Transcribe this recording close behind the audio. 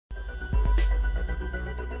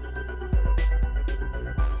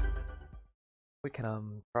We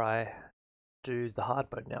can try do the hard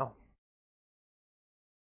mode now.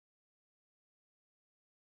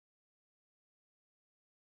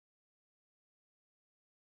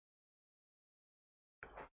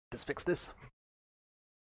 Just fix this.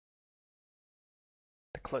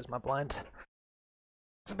 To close my blind.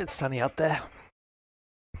 It's a bit sunny out there.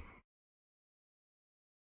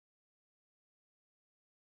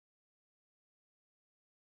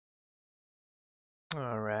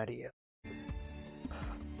 Alrighty.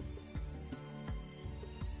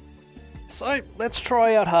 So let's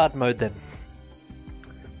try out hard mode then.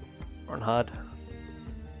 We're on hard.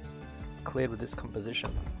 Cleared with this composition.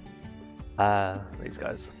 These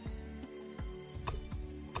guys.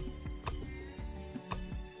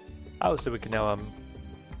 Oh, so we can now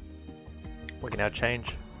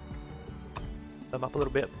change them up a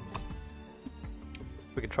little bit.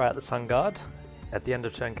 We can try out the Sun Guard. At the end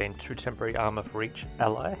of turn, gain 2 temporary armor for each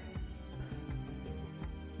ally.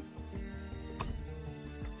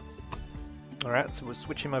 Alright, so we'll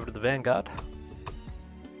switch him over to the Vanguard.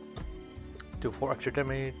 Deal 4 extra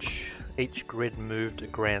damage. Each grid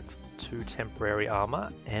moved grants 2 temporary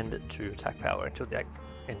armor and 2 attack power until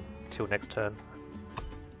next turn.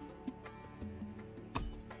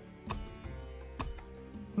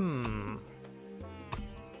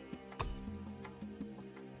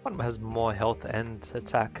 One has more health and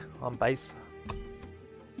attack on base.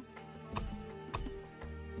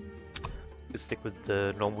 We'll stick with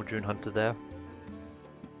the normal June Hunter there.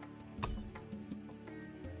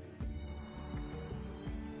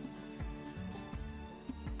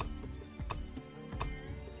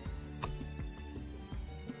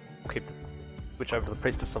 Keep the switch over to the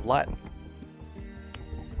Priestess of Light.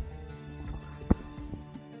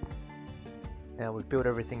 Now we've built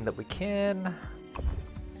everything that we can.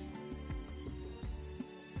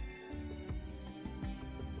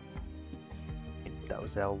 That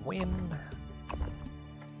was our win.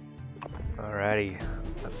 Alrighty,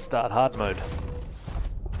 let's start hard mode.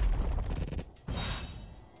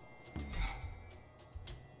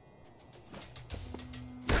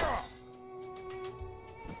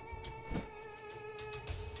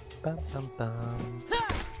 Bum, bum, bum.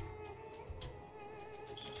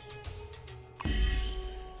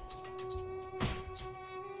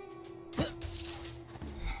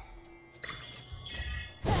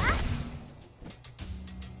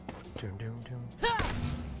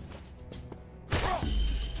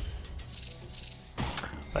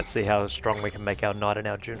 Let's see how strong we can make our Knight and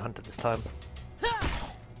our June Hunter this time.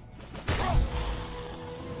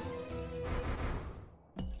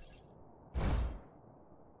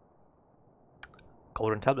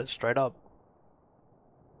 Golden tablet straight up.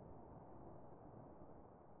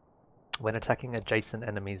 When attacking adjacent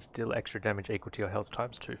enemies, deal extra damage equal to your health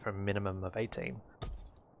times 2 for a minimum of 18.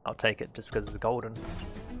 I'll take it just because it's golden.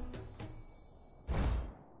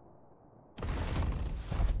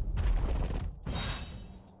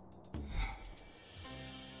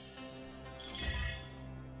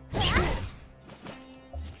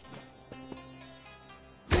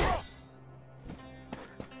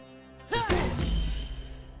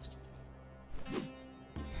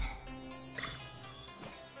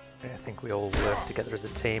 I think we all work together as a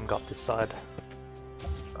team, got this side.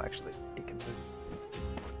 Oh, actually, he can move.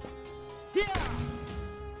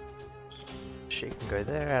 She can go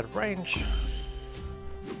there, out of range.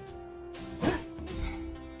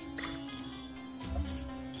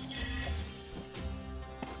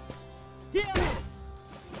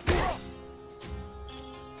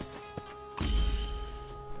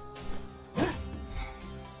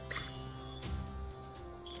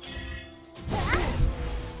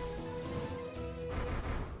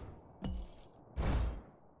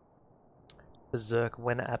 Berserk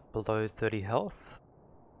when at below 30 health.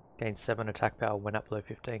 Gain 7 attack power when at below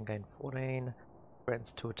 15, gain 14.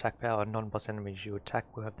 Grants 2 attack power. Non-boss enemies you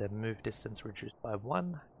attack will have their move distance reduced by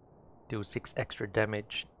 1. Deal 6 extra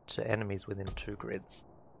damage to enemies within 2 grids.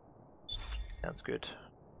 Sounds good.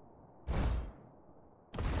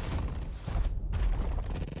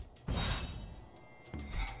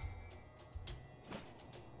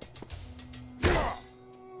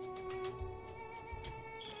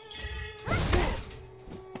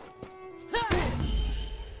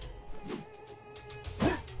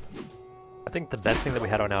 I think the best thing that we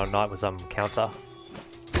had on our Knight was counter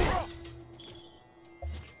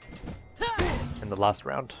in the last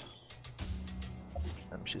round.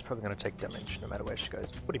 She's probably going to take damage no matter where she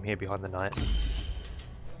goes. Put him here behind the Knight.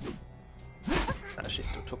 She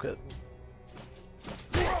still took it.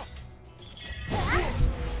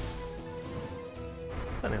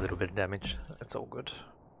 Only a little bit of damage. That's all good.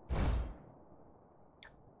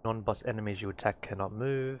 Non-boss enemies you attack cannot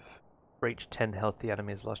move. For each 10 health the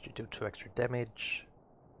enemy has lost, you deal 2 extra damage.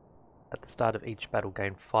 At the start of each battle,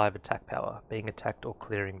 gain 5 attack power. Being attacked or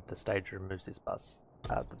clearing the stage removes this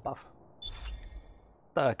the buff.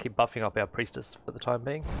 Keep buffing up our priestess for the time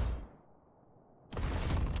being.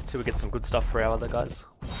 Till we get some good stuff for our other guys.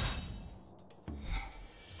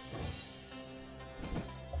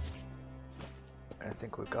 I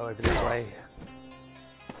think we'll go over this way.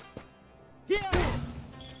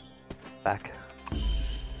 Back.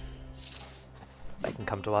 They can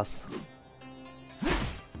come to us.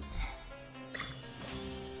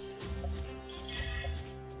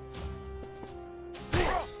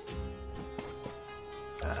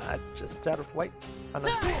 Just out of weight. Oh no,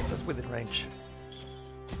 just within range.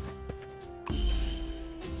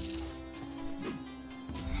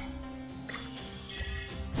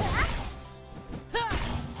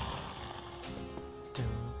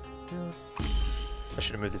 I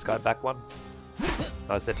should have moved this guy back one.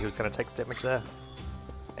 I said he was going to take damage there.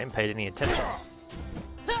 I ain't paid any attention.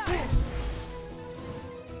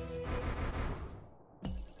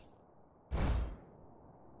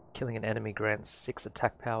 Killing an enemy grants 6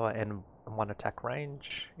 attack power and 1 attack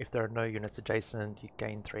range. If there are no units adjacent, you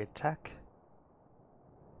gain 3 attack.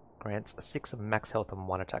 Grants 6 max health and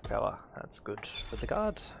 1 attack power. That's good for the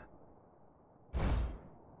guard.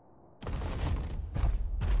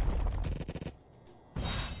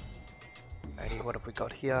 Alrighty, what have we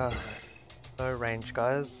got here? No range,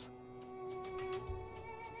 guys.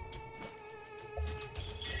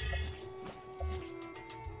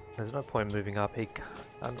 There's no point moving up. Wait,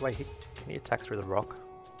 can he attack through the rock?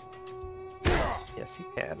 Yes, he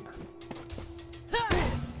can.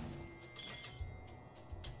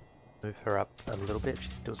 Move her up a little bit,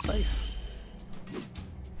 she's still safe.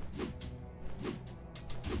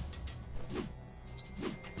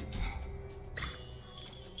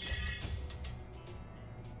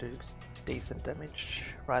 Do decent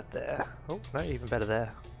damage right there. Oh, no, even better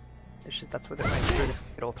there. That's where the range is good if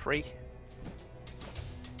we get all 3.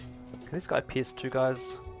 Can this guy pierce 2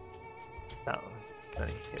 guys? No, can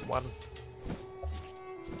only hit 1.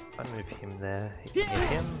 I move him there, he can hit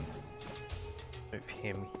him. Move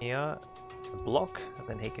him here, block, and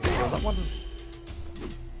then he can kill that one.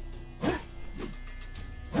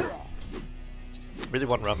 Really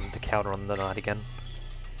want Rum to counter on the knight again.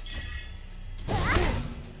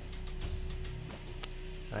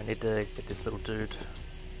 I need to get this little dude.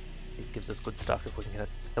 He gives us good stuff if we can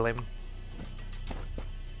kill him.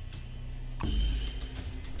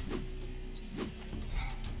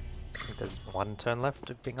 There's 1 turn left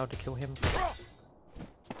of being able to kill him.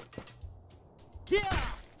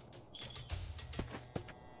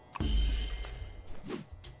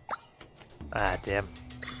 Ah, damn.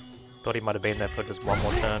 Thought he might have been there for just 1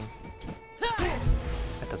 more turn.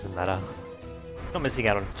 That doesn't matter. Not missing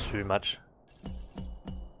out on too much.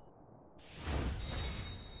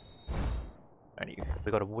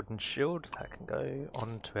 We got a wooden shield that can go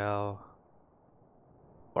onto our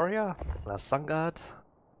warrior, our sun guard.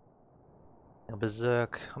 Now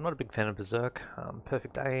Berserk, I'm not a big fan of Berserk.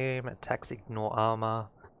 Perfect aim, attacks ignore armor.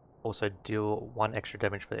 Also deal 1 extra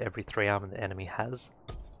damage for every 3 armor the enemy has.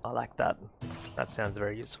 I like that. That sounds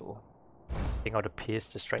very useful. Being able to pierce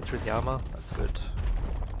just straight through the armor, that's good.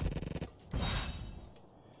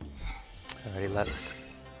 Alrighty, let's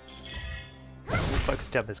focus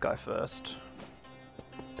down this guy first.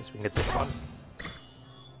 Guess we can get this one.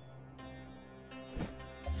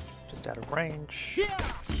 Just out of range.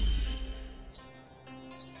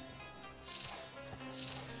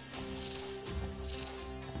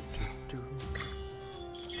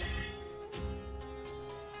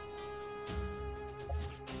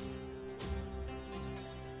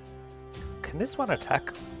 Can this one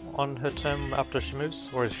attack on her turn after she moves,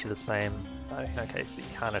 or is she the same? Oh, okay, so you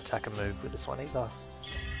can't attack and move with this one either.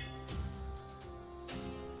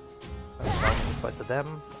 That's fine with both of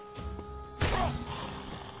them.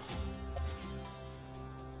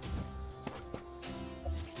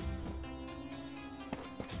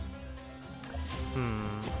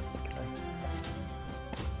 I'm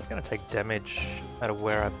gonna take damage no matter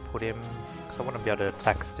where I put him, because I want to be able to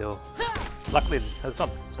attack still. Luckily, there's not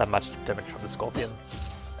that much damage from the Scorpion.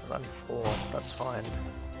 Run 4, that's fine.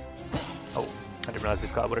 Oh, I didn't realize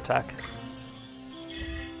this guy would attack.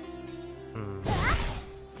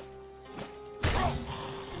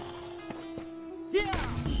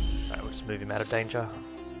 Alright, we'll just move him out of danger.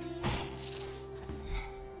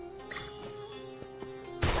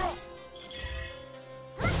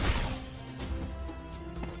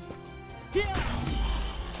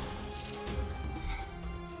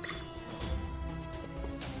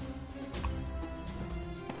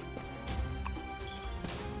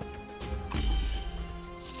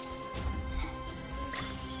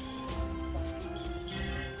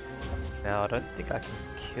 now. I don't think I can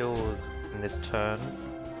kill in this turn.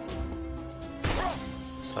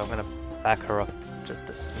 So I'm gonna back her up just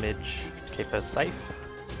a smidge to keep her safe.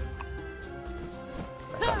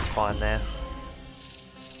 That's fine there.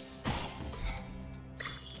 I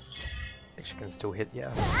think she can still hit,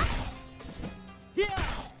 yeah.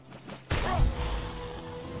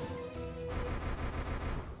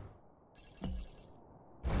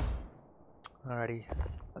 Alrighty,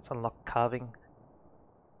 let's unlock carving.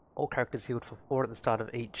 All characters healed for 4 at the start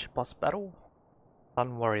of each boss battle.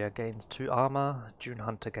 Sun Warrior gains 2 armor, June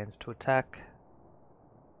Hunter gains 2 attack.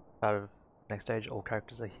 Out of next stage, all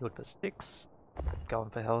characters are healed for 6. Going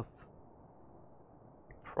for health.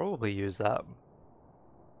 Probably use that.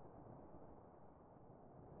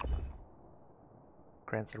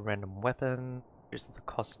 Grants a random weapon, reduces the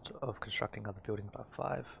cost of constructing other buildings by 5.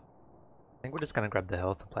 I think we're just going to grab the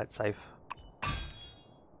health and play it safe.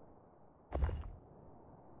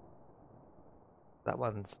 That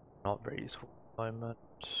one's not very useful at the moment.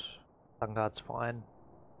 Sun Guard's fine.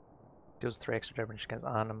 Deals 3 extra damage against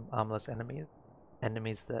armorless enemies.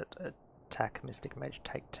 Enemies that attack Mystic Mage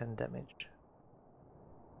take 10 damage.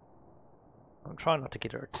 I'm trying not to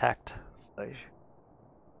get her attacked, so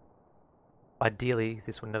ideally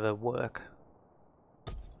this would never work.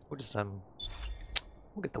 We'll just we'll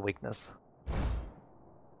get the weakness.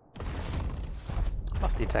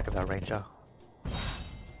 Off the attack of our ranger.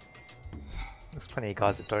 There's plenty of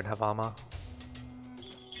guys that don't have armor.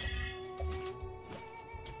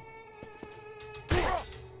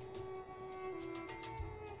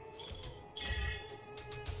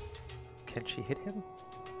 Can she hit him?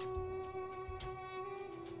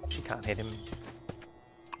 She can't hit him.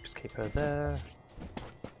 Just keep her there.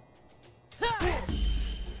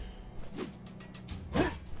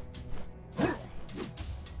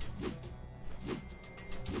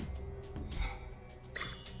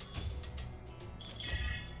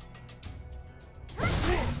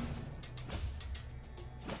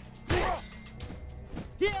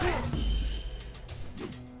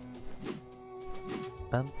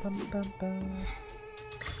 Bum, bum, bum, bum.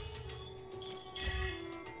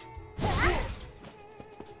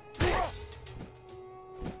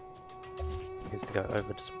 Here's to go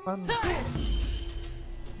over just one.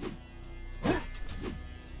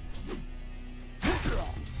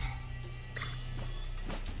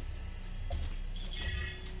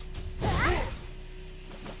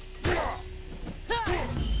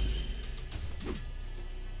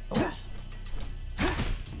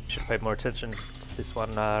 Should pay more attention to this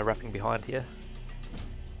one wrapping behind here.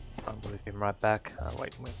 I'll move him right back.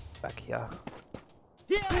 Wait, move back here.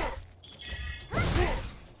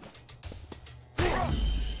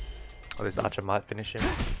 Oh, this archer might finish him.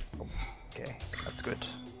 Oh, okay, that's good.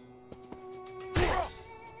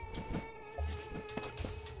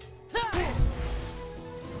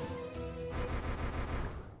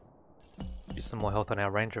 Use some more health on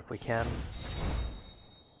our ranger if we can.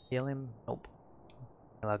 Heal him. Nope.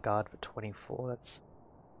 Heal our guard for 24. That's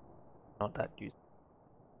not that useful.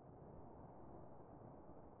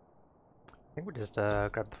 I think we'll just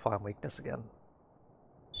grab the fire and weakness again.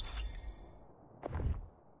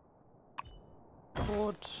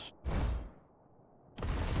 Forward.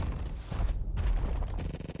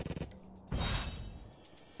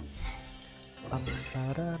 Bum,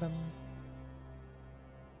 da, da, dum.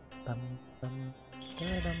 Bum, bum,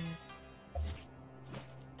 da, dum.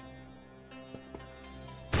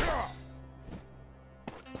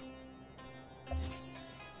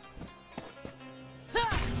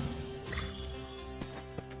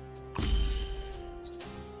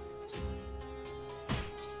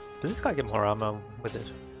 Does this guy get more armor with it?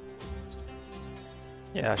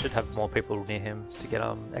 Yeah, I should have more people near him to get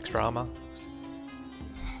extra armor.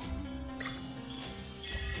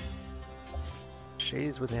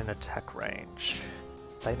 She's within attack range.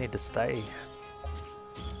 They need to stay.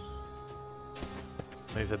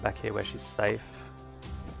 Move her back here where she's safe.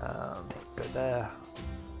 Go there.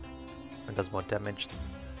 One does more damage.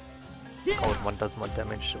 Gold one does more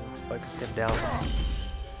damage, so we'll focus him down.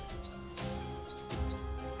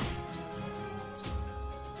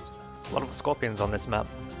 A lot of scorpions on this map.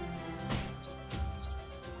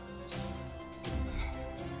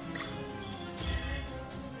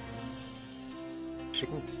 She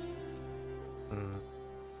can...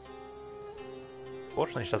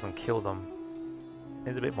 Fortunately she doesn't kill them.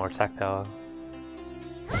 Needs a bit more attack power.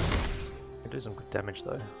 Can do some good damage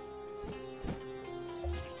though.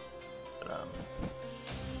 But,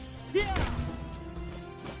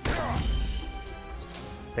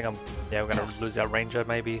 I think we're gonna lose our ranger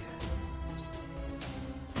maybe.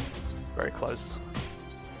 Very close.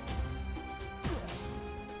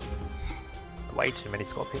 way too many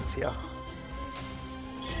scorpions here.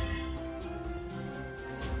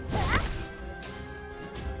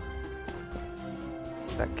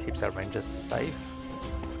 That keeps our rangers safe.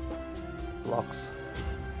 Blocks.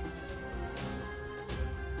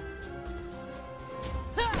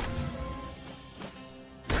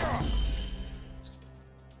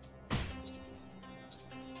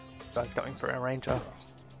 Guy's going for our ranger.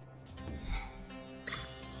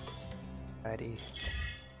 Righty.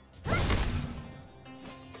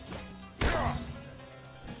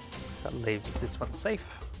 That leaves this one safe.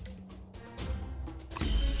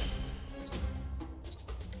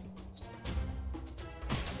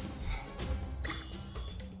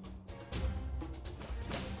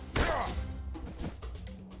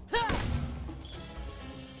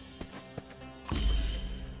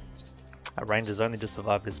 Our ranger's only just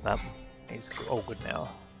survived this map. He's all good now.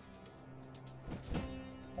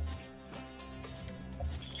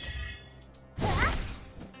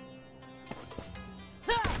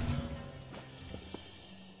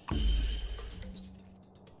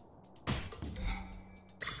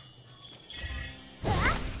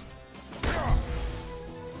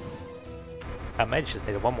 Our mage just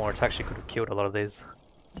needed one more attack, she could have killed a lot of these.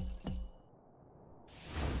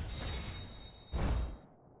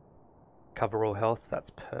 Cover all health, that's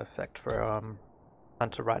perfect for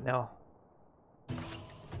Hunter right now.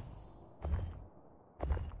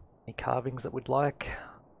 Any carvings that we'd like?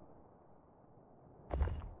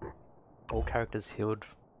 All characters healed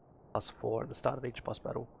 +4 at the start of each boss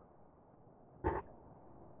battle. I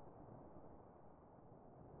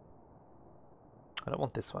don't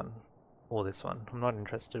want this one. Or this one. I'm not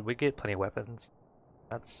interested. We get plenty of weapons.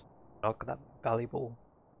 That's not that valuable.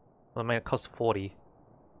 I mean, it costs 40.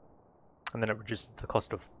 And then it reduces the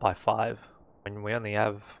cost of by 5. When we only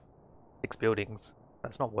have 6 buildings.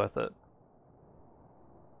 That's not worth it.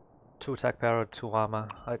 2 attack power, 2 armor.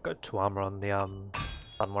 I got 2 armor on the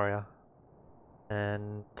Sun Warrior.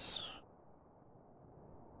 And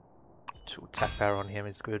 2 attack power on him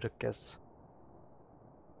is good, I guess.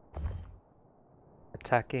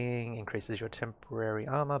 Attacking increases your temporary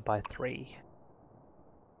armor by 3.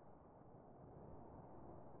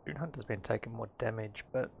 Rune Hunter's been taking more damage,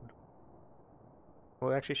 but...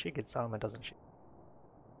 Well, actually she gets armor, doesn't she?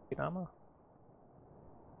 Get armor?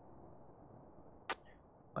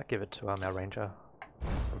 I'll give it to our ranger.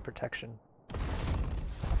 Some protection.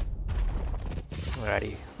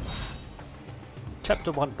 Alrighty.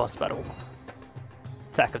 Chapter 1 boss battle.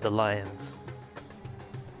 Attack of the Lions.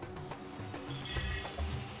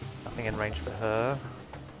 Nothing in range for her.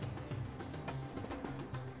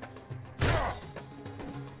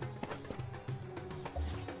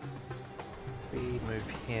 We move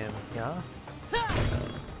him here.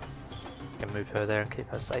 Can move her there and keep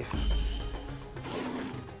her safe.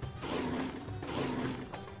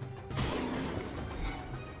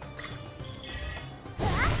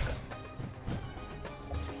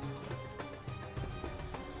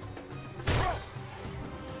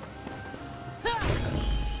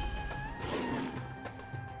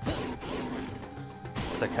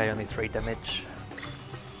 Okay, only 3 damage.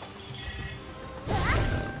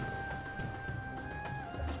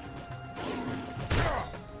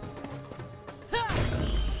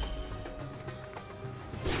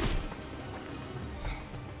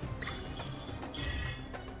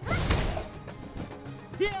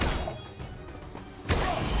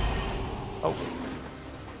 Oh,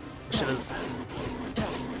 shitters.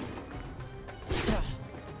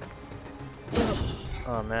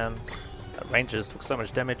 Oh man. Rangers took so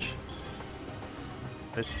much damage.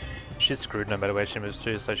 She's screwed no matter where she moves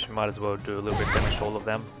to, so she might as well do a little bit of damage to all of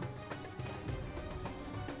them.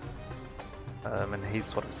 And he's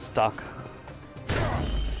sort of stuck.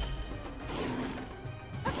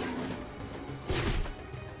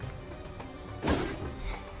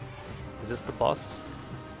 Is this the boss?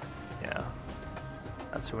 Yeah.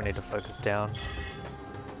 That's who we need to focus down.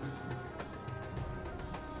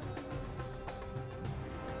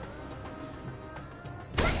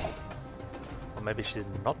 Maybe she's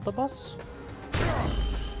not the boss?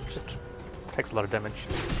 Just takes a lot of damage.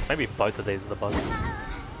 Maybe both of these are the bosses.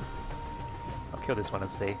 I'll kill this one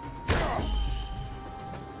and see.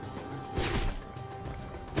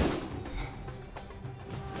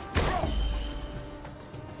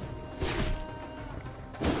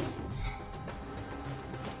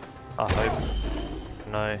 I hope.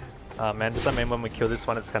 No. Man, does that mean when we kill this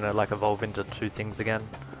one it's gonna like evolve into 2 things again?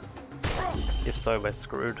 If so, we're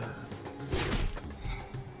screwed.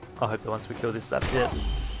 I hope that once we kill this, that's it.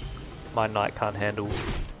 My knight can't handle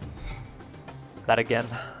that again.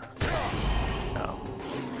 No.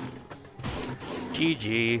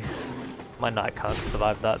 GG. My knight can't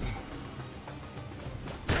survive that.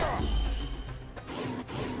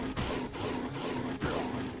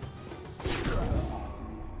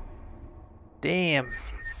 Damn.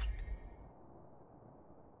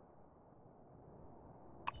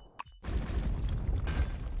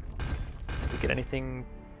 Did we get anything?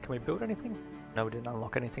 Can we build anything? No, we didn't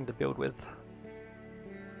unlock anything to build with.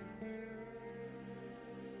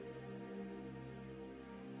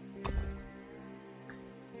 I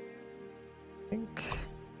think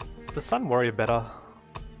the Sun Warrior better.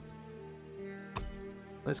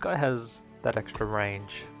 This guy has that extra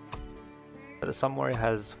range. But the Sun Warrior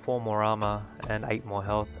has 4 more armor and 8 more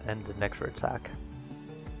health and an extra attack.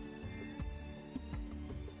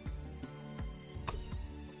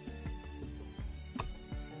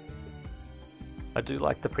 I do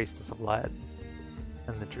like the Priestess of Light,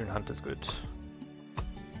 and the June Hunter's good.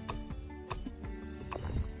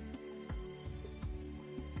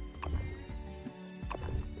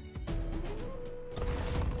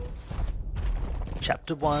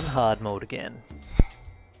 Chapter 1 hard mode again.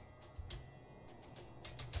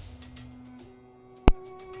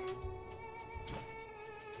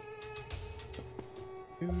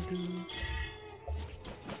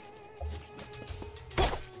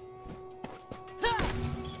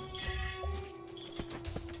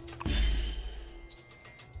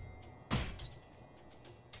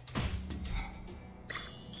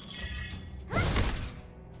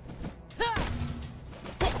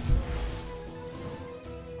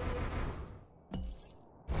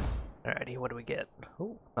 Alrighty, what do we get?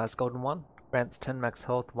 Ooh, nice golden one. Grants 10 max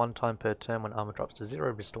health 1 time per turn when armor drops to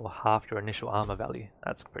 0. Restore half your initial armor value.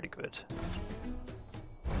 That's pretty good.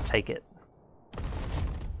 Take it.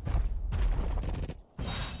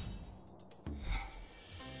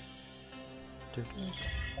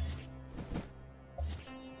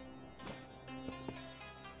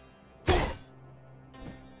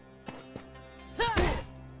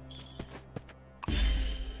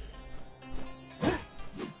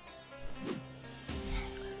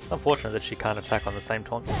 It's unfortunate that she can't attack on the same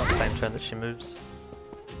turn that she moves.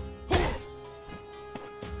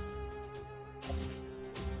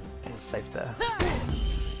 And safe there.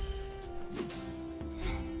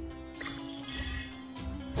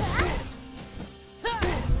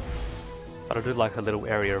 But I do like her little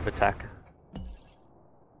area of attack.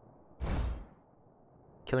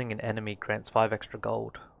 Killing an enemy grants 5 extra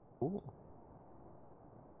gold. Ooh.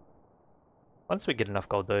 Once we get enough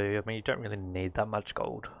gold though, I mean you don't really need that much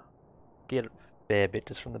gold. Get a fair bit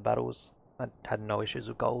just from the battles. I had no issues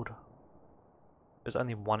with gold. There's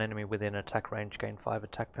only 1 enemy within attack range, gain 5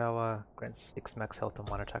 attack power, grants 6 max health and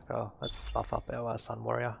 1 attack power. Let's buff up our Sun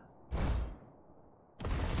Warrior.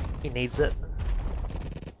 He needs it.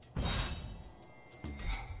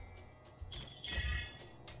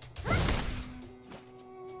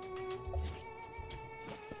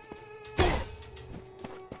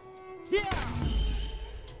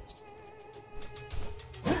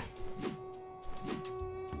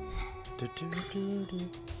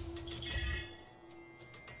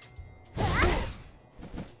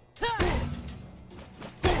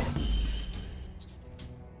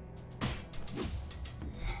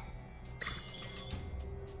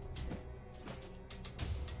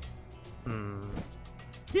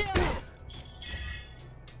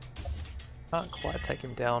 Can't quite take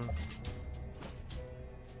him down.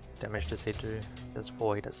 Damage does he do? Does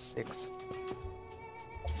 4, he does 6.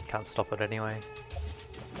 Can't stop it anyway.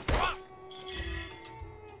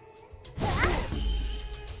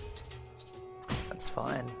 That's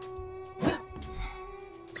fine.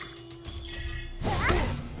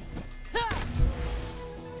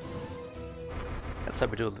 Let's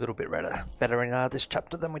hope we do a little bit better in this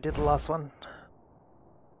chapter than we did the last one.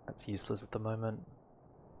 That's useless at the moment.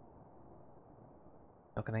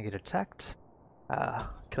 Not gonna get attacked.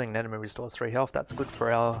 Killing an enemy restores 3 health. That's good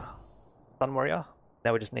for our Sun Warrior.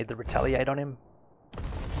 Now we just need to retaliate on him.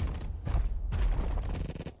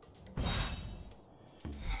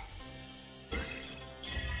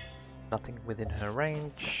 Nothing within her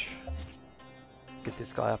range. Get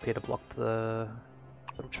this guy up here to block the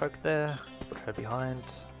little choke there. Put her behind.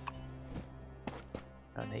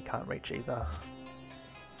 And he can't reach either.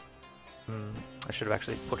 I should have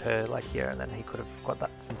actually put her like here and then he could have got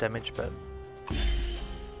that some damage, but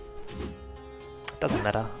doesn't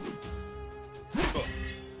matter.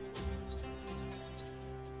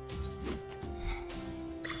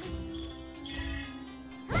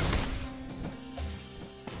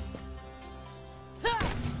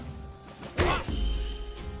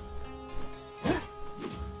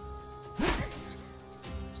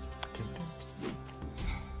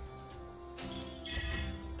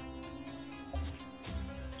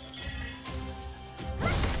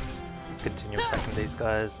 continue attacking these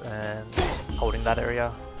guys and holding that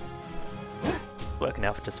area. Working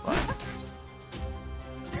out for just fine.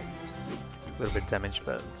 A little bit of damage,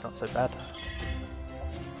 but it's not so bad.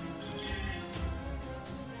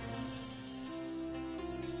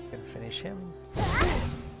 Can finish him.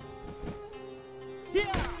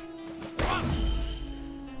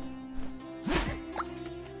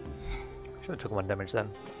 Should have took 1 damage then.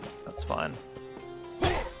 That's fine.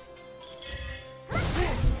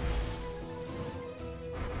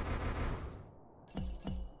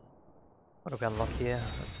 What do we unlock here?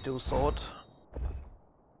 A steel sword.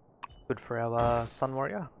 Good for our Sun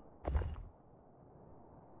Warrior.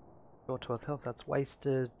 Your 12 health, that's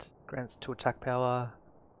wasted. Grants 2 attack power.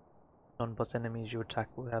 Non-boss enemies you attack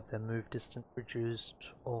will have their move distance reduced,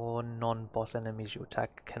 or non-boss enemies you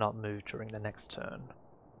attack cannot move during the next turn.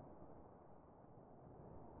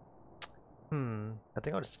 I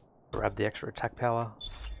think I'll just grab the extra attack power.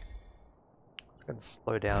 It's going to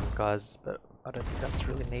slow down guys, but I don't think that's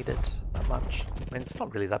really needed that much. I mean, it's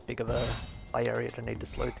not really that big of a play area to need to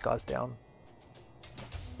slow the guys down.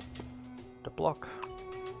 To block.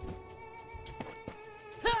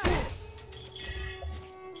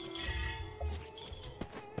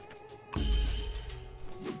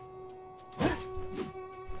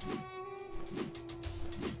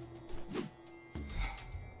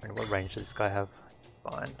 And what range does this guy have?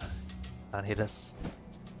 Fine. Can't hit us.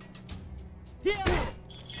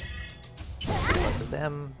 Both of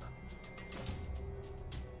them.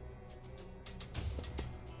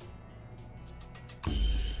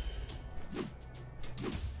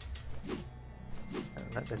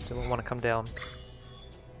 And they still want to come down.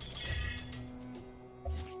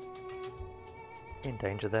 In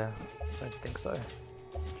danger there? Don't think so.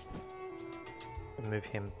 Move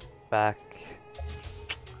him back.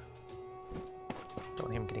 Don't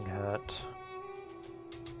want him getting hurt.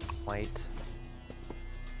 Wait.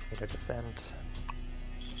 Need to defend.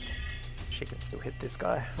 She can still hit this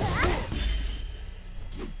guy.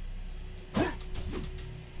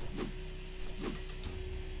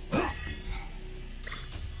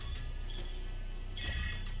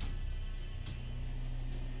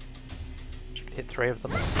 She can hit 3 of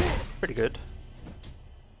them. Pretty good.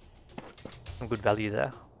 Some good value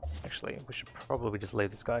there. Actually, we should probably just leave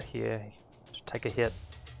this guy here. Just take a hit.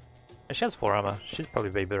 And she has 4 armor. She'd probably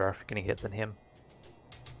be better off getting hit than him.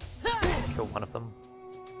 Kill one of them.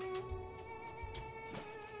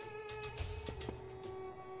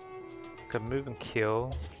 Could move and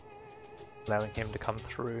kill, allowing him to come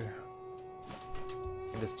through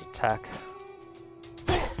and just attack.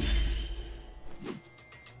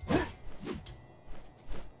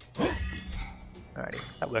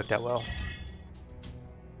 Alrighty, that worked out well.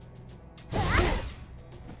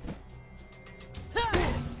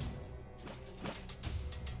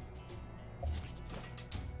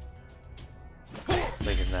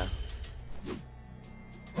 Leave him there.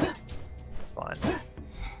 Fine.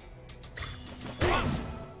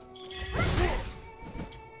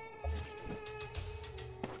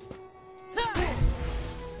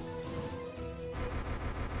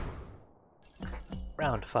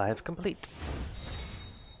 Round 5 complete.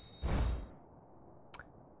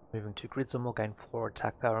 Moving 2 grids or more, gain 4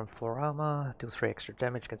 attack power and 4 armor. Deal 3 extra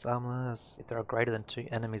damage against armors. If there are greater than 2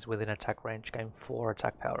 enemies within attack range, gain 4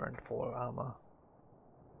 attack power and 4 armor.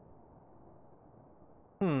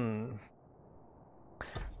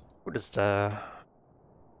 We'll just no,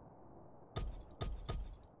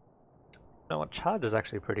 what, charge is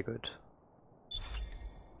actually pretty good.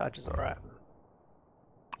 Charge is alright.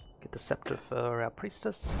 Get the scepter for our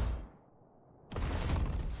priestess.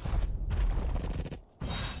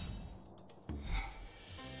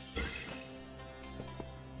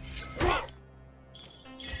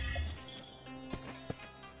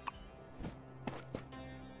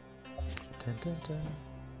 Dun, dun, dun.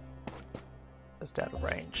 Just out of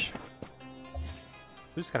range.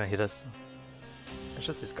 Who's gonna hit us? It's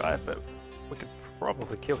just this guy, but we could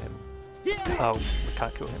probably kill him. Oh, we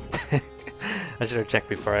can't kill him. I should have checked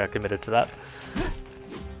before I committed to that.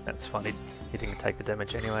 That's funny. He didn't take the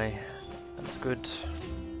damage anyway. That's good.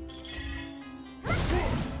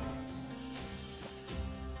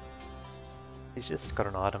 He's just got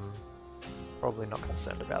an item. Probably not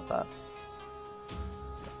concerned about that.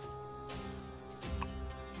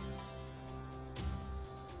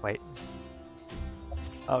 Wait.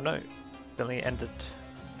 Oh no. It only ended.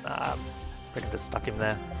 We could just stuck him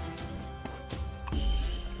there.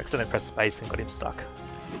 Accidentally pressed space and got him stuck.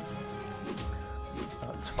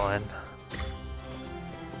 That's fine.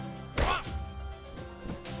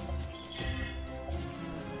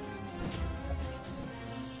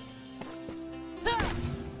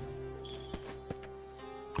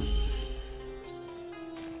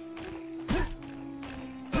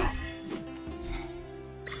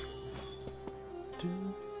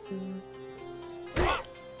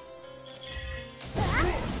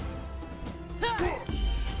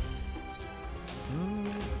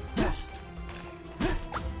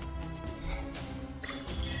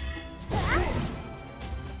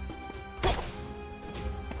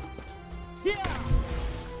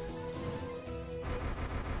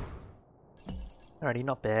 Alrighty,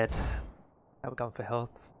 not bad. Now we're going for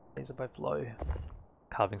health. These are both low.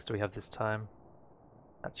 Carvings do we have this time?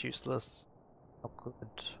 That's useless. Not good.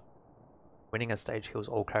 Winning a stage heals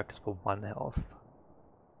all characters for 1 health.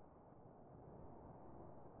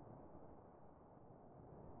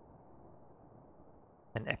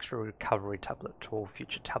 An extra recovery tablet to all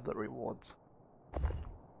future tablet rewards.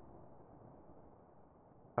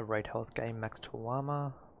 A raid health gain max to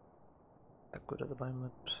armor. Not good at the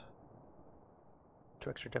moment. 2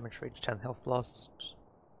 extra damage for each 10 health lost.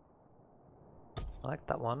 I like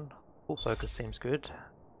that one. Full focus seems good.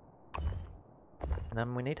 And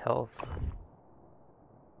then we need health.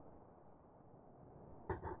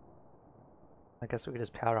 I guess we could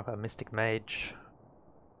just power up our Mystic Mage.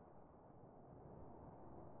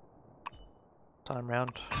 Time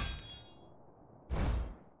round.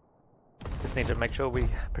 Just need to make sure we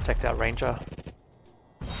protect our Ranger.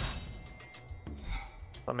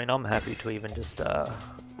 I mean, I'm happy to even just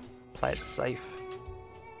play it safe.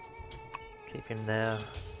 Keep him there.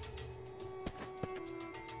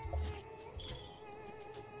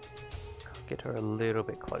 Get her a little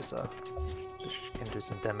bit closer. She can do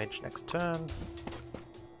some damage next turn.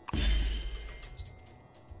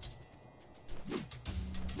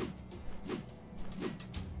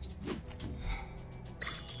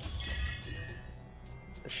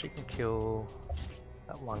 She can kill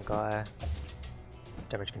that one guy. What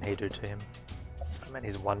damage can he do to him? I mean,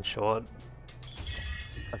 he's 1 short.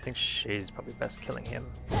 I think she's probably best killing him.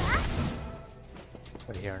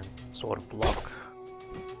 Over here and sort of block.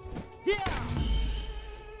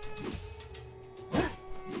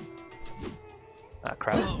 Ah,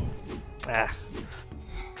 crap.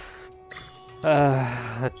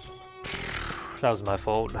 That was my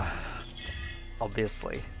fault.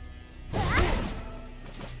 Obviously.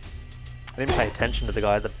 I didn't pay attention to the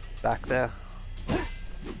guy at the back there.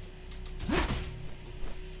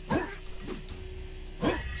 I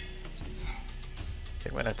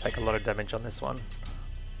think we're going to take a lot of damage on this one.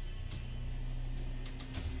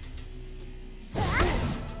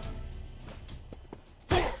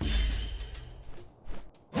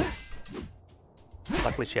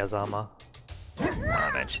 Luckily she has armor.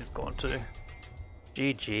 Oh man, she's gone too.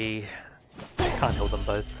 GG. Can't heal them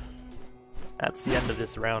both. That's the end of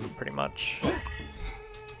this round, pretty much.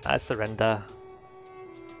 I surrender.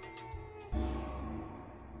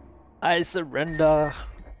 I surrender.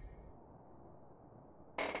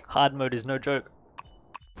 Hard mode is no joke.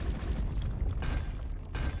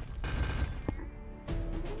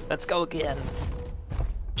 Let's go again.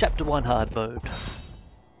 Chapter 1 hard mode.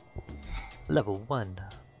 Level 1.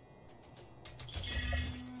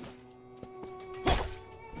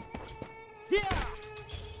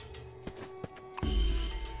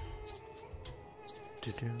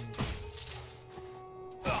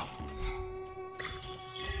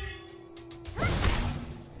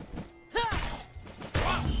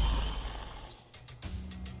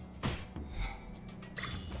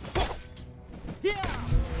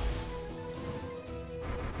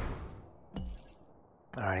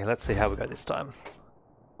 Alrighty, let's see how we go this time.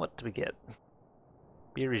 What do we get?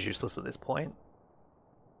 Beer is useless at this point.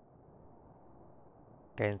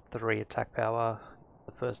 Gain 3 attack power.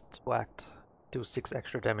 The first whacked. Deal 6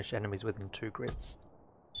 extra damage to enemies within 2 grids.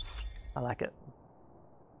 I like it.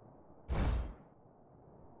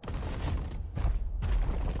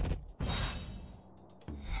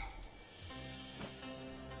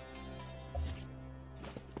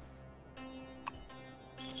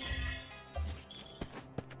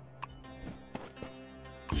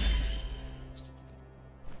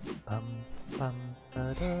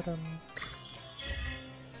 Ba-da-dum.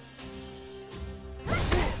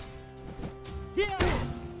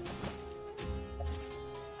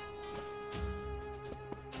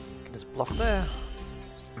 Can just block there.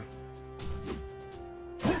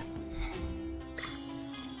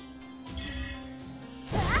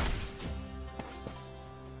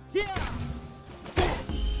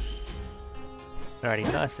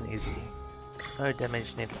 Alrighty, nice and easy. No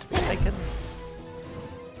damage needed to be taken.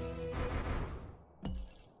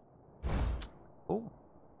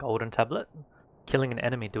 Golden tablet. Killing an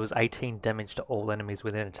enemy deals 18 damage to all enemies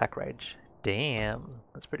within attack range. Damn,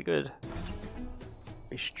 that's pretty good.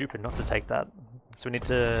 Be stupid not to take that. So we need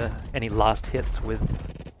to any last hits with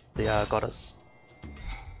the goddess.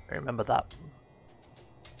 Remember that.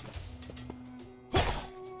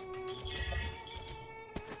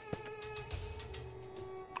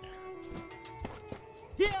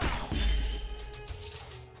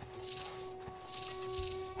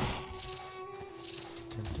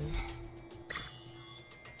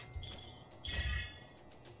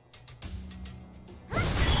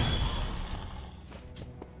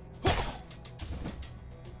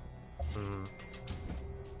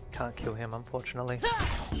 can't kill him, unfortunately.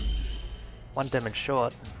 1 damage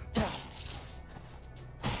short.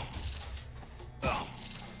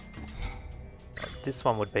 This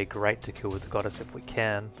one would be great to kill with the goddess if we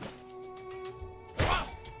can.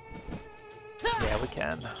 Yeah, we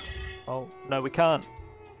can. Oh, no we can't.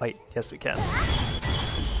 Wait, yes we can.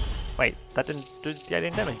 Wait, that didn't do the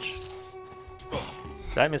 18 damage.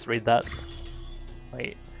 Did I misread that?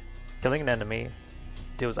 Wait, killing an enemy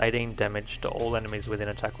deals 18 damage to all enemies within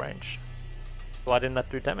attack range. Why didn't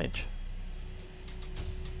that do damage?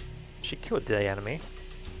 She killed the enemy.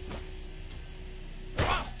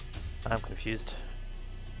 I'm confused.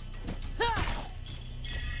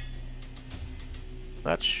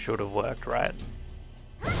 That should have worked, right?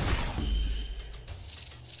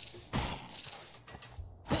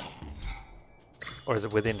 Or is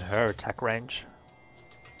it within her attack range?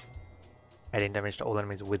 18 damage to all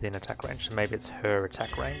enemies within attack range, so maybe it's her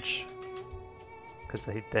attack range. Because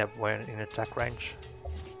they weren't in attack range.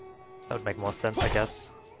 That would make more sense, I guess.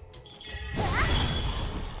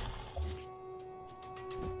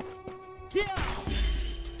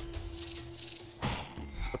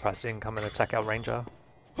 Surprised he didn't come and attack our ranger.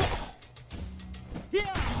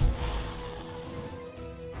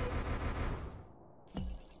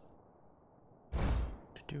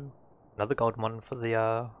 Another gold one for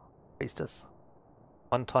the priestess.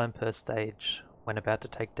 1 time per stage. When about to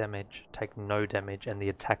take damage, take no damage, and the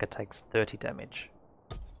attacker takes 30 damage.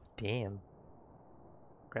 Damn.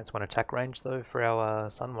 Grants 1 attack range though for our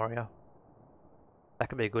Sun Warrior. That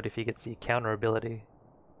could be good if he gets the counter ability.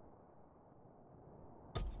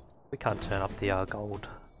 We can't turn up the gold.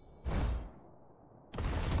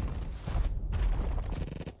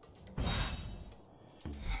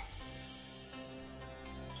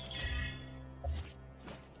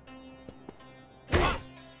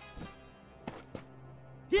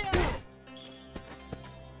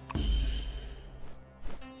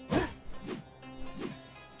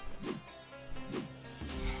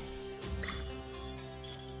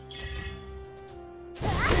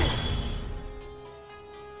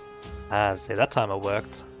 Ah, see, that time it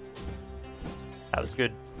worked. That was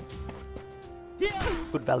good.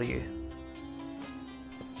 Good value.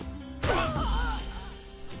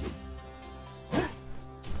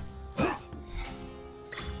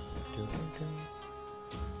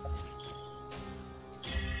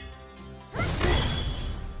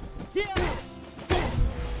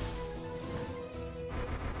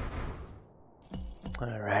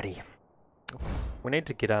 Alrighty. We need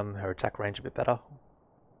to get her attack range a bit better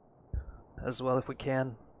as well if we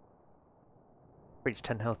can. Reach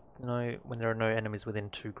 10 health, no, when there are no enemies within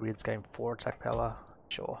 2 grids, gain 4 attack power.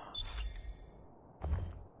 Sure.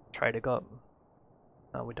 Trader got...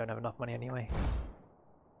 No, we don't have enough money anyway.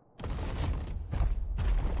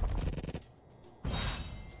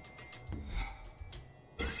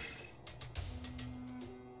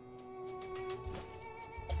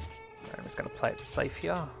 I'm just gonna play it safe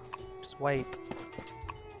here. Just wait.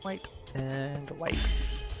 Wait. And wait.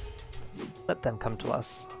 Let them come to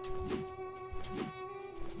us.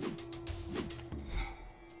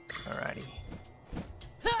 Alrighty.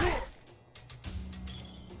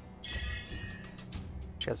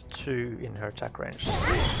 She has 2 in her attack range.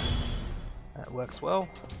 That works well.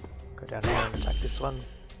 Go down here and attack this one.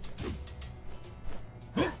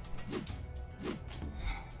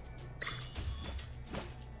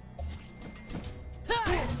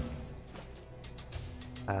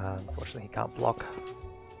 Unfortunately, he can't block.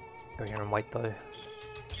 Go here and wait though.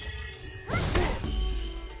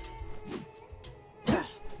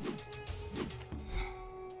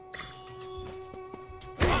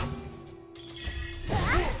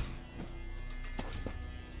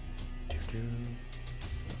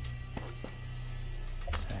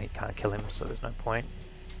 He can't kill him, so there's no point.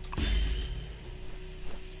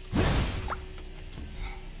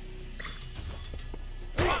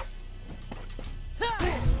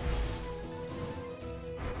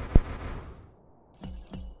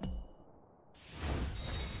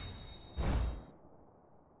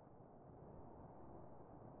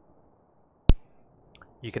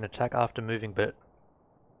 You can attack after moving, but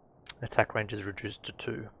attack range is reduced to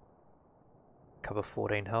 2. Cover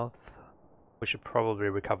 14 health. We should probably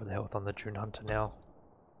recover the health on the June Hunter now.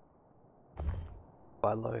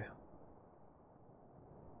 Quite low.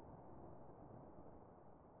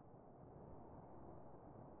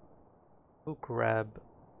 We'll grab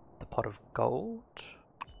the pot of gold.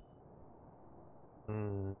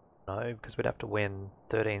 No, because we'd have to win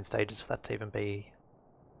 13 stages for that to even be...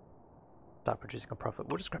 start producing a profit.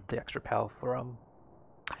 We'll just grab the extra power for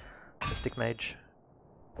Mystic Mage.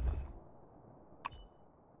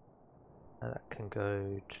 That can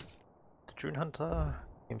go to the June Hunter,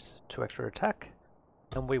 gives 2 extra attack,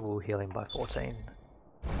 and we will heal him by 14.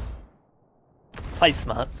 Play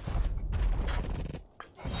smart.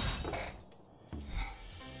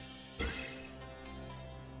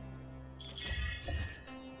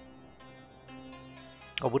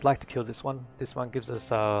 I would like to kill this one. This one gives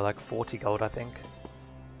us like 40 gold, I think.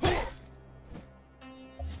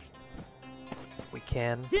 We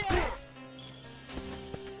can.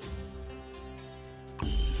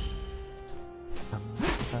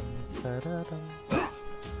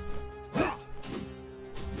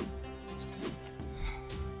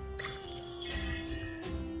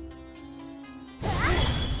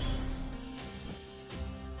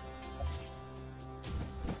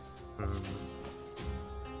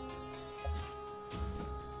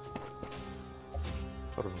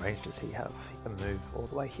 What range does he have? He can move all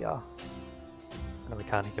the way here. No, we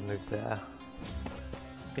can't. He can move there.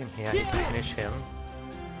 Him here, he can finish him.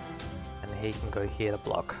 And he can go here to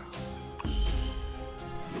block.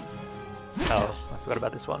 Oh, I forgot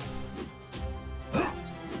about this one. I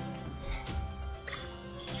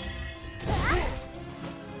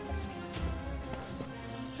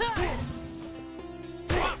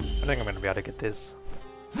think I'm going to be able to get this.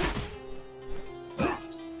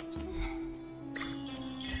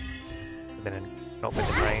 Then not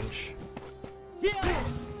within range.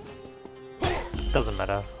 Doesn't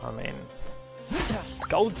matter. I mean,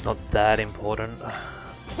 gold's not that important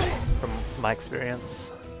from my experience.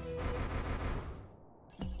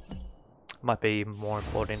 Might be more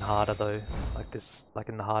important in harder though, like this, like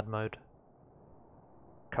in the hard mode.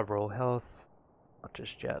 Cover all health, not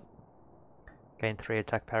just yet. Gain 3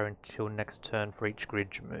 attack power until next turn for each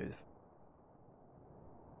grid you move.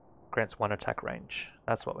 Grants 1 attack range.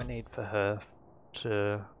 That's what we need for her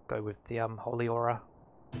to go with the Holy Aura.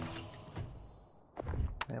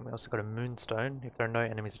 And we also got a Moonstone. If there are no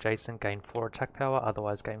enemies adjacent, gain 4 attack power,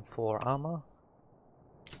 otherwise gain 4 armor.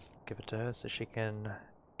 Give it to her so she can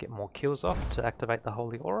get more kills off to activate the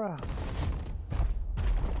Holy Aura.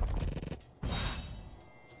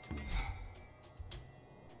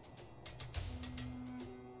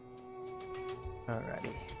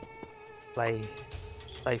 Alrighty. Play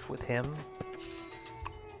safe with him.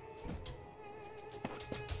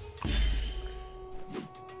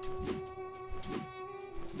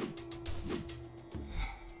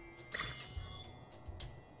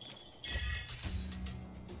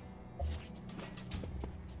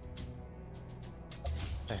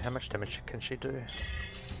 So how much damage can she do?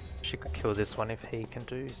 She could kill this one if he can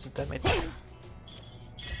do some damage.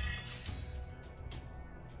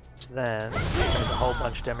 Then does a whole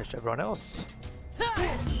bunch of damage to everyone else.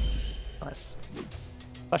 Nice.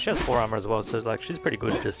 But she has 4 armor as well, so like she's pretty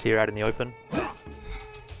good just here out in the open. And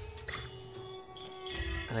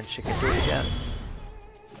then she can do it again.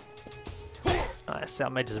 Nice, our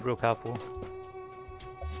mage is real powerful.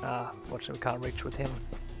 Unfortunately we can't reach with him.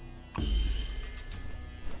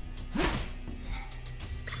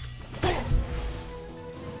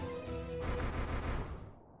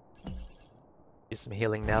 Do some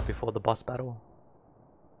healing now before the boss battle.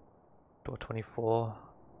 Door 24.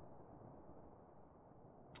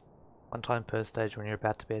 1 time per stage when you're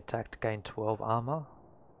about to be attacked, gain 12 armor.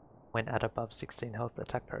 When at above 16 health, the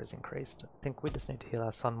attack power is increased. I think we just need to heal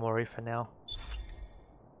our Sun Mori for now.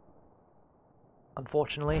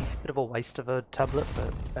 Unfortunately, a bit of a waste of a tablet,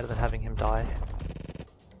 but better than having him die.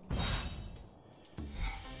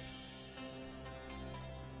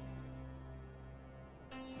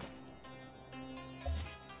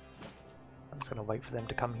 I'm just gonna wait for them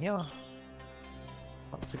to come here.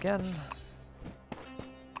 Once again.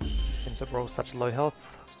 Seems like we're all such low health.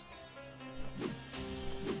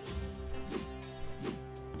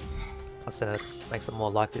 Plus then it makes it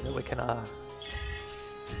more likely that we can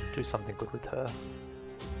do something good with her.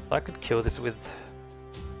 So I could kill this with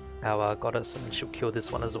our goddess and she'll kill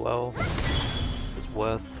this one as well. It's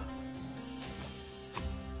worth.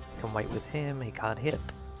 Can wait with him, he can't hit.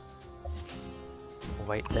 We'll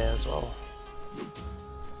wait there as well.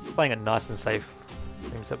 Playing it nice and safe.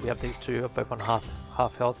 Seems that we have these two both on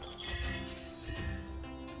half health.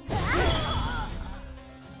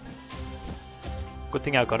 Good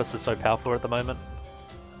thing our goddess is so powerful at the moment.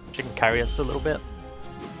 She can carry us a little bit.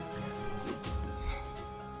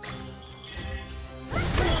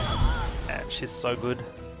 And she's so good.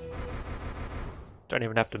 Don't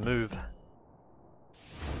even have to move.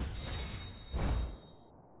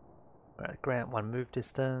 Alright, grant 1 move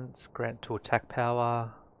distance, grant 2 attack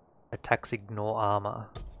power, attacks ignore armor.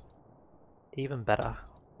 Even better,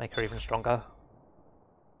 make her even stronger.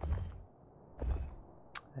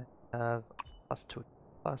 +2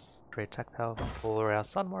 plus 3 attack power for our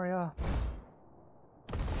Sun Warrior.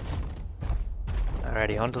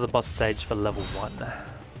 Alrighty, onto the boss stage for level 1.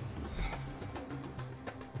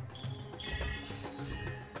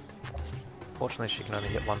 Fortunately, she can only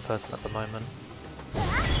hit one person at the moment.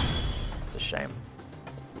 It's a shame.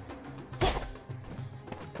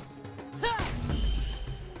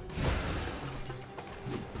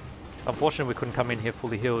 Unfortunately, we couldn't come in here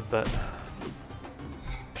fully healed, but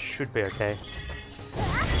should be okay.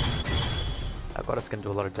 Our goddess can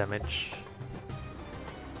do a lot of damage.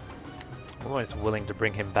 I'm almost willing to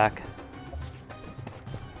bring him back.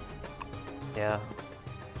 Yeah.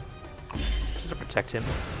 Just to protect him.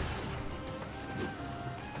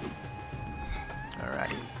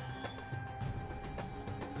 Alrighty.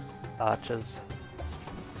 Archers.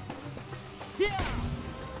 Yeah.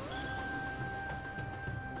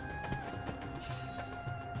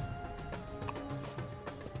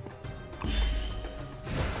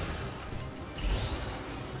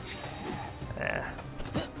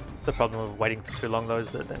 The problem with waiting for too long though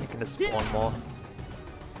is that then you can just spawn more.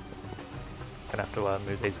 Gonna have to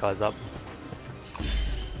move these guys up.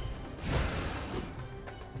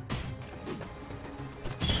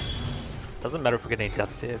 Doesn't matter if we get any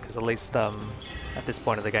deaths here, because at least at this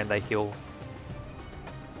point of the game they heal.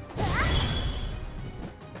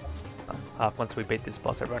 Once we beat this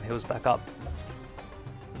boss, everyone heals back up.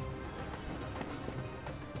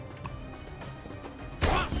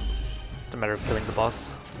 It's a matter of killing the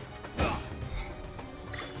boss.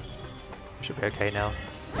 Should be okay now.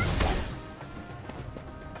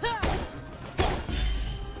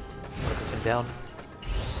 Focus him down.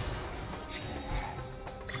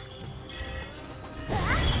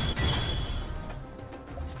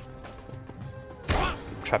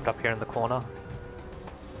 Trapped up here in the corner.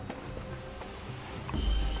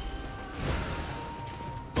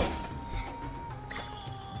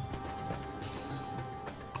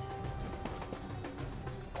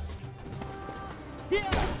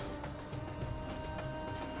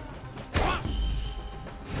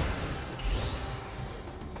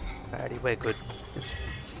 Alrighty, we're good.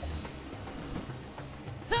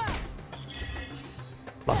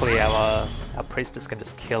 Luckily our priestess can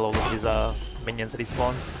just kill all of his minions that he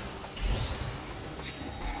spawns.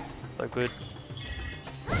 So good.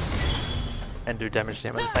 And do damage to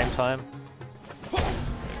him at the same time.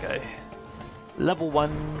 There you go. Level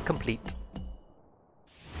 1 complete.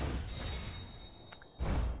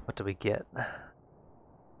 What do we get?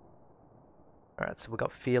 Alright, so we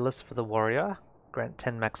got Fearless for the warrior. Grant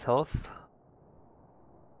 10 max health.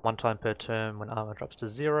 1 time per turn when armor drops to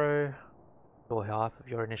 0. Or half of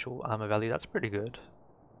your initial armor value. That's pretty good.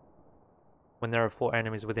 When there are 4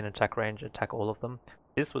 enemies within attack range, attack all of them.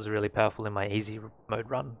 This was really powerful in my easy mode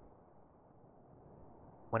run.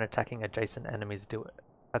 When attacking adjacent enemies, do it.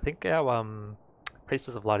 I think our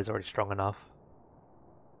Priestess of Light is already strong enough.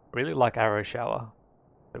 Really like Arrow Shower,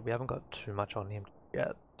 but we haven't got too much on him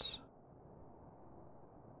yet.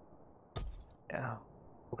 Yeah,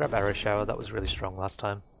 we'll grab Arrow Shower. That was really strong last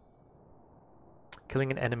time.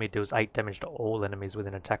 Killing an enemy deals 8 damage to all enemies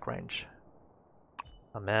within attack range.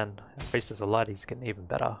 Oh man, Priestess of Light is getting even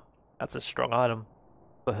better. That's a strong item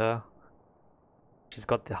for her. She's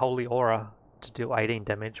got the Holy Aura to deal 18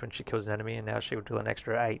 damage when she kills an enemy, and now she will do an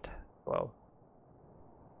extra 8. Well,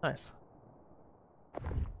 nice.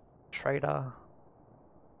 Trader.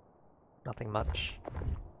 Nothing much.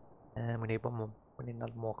 And we need one more. We need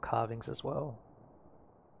another more carvings as well.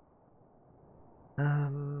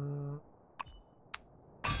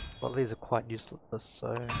 Well, these are quite useless,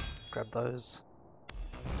 so grab those.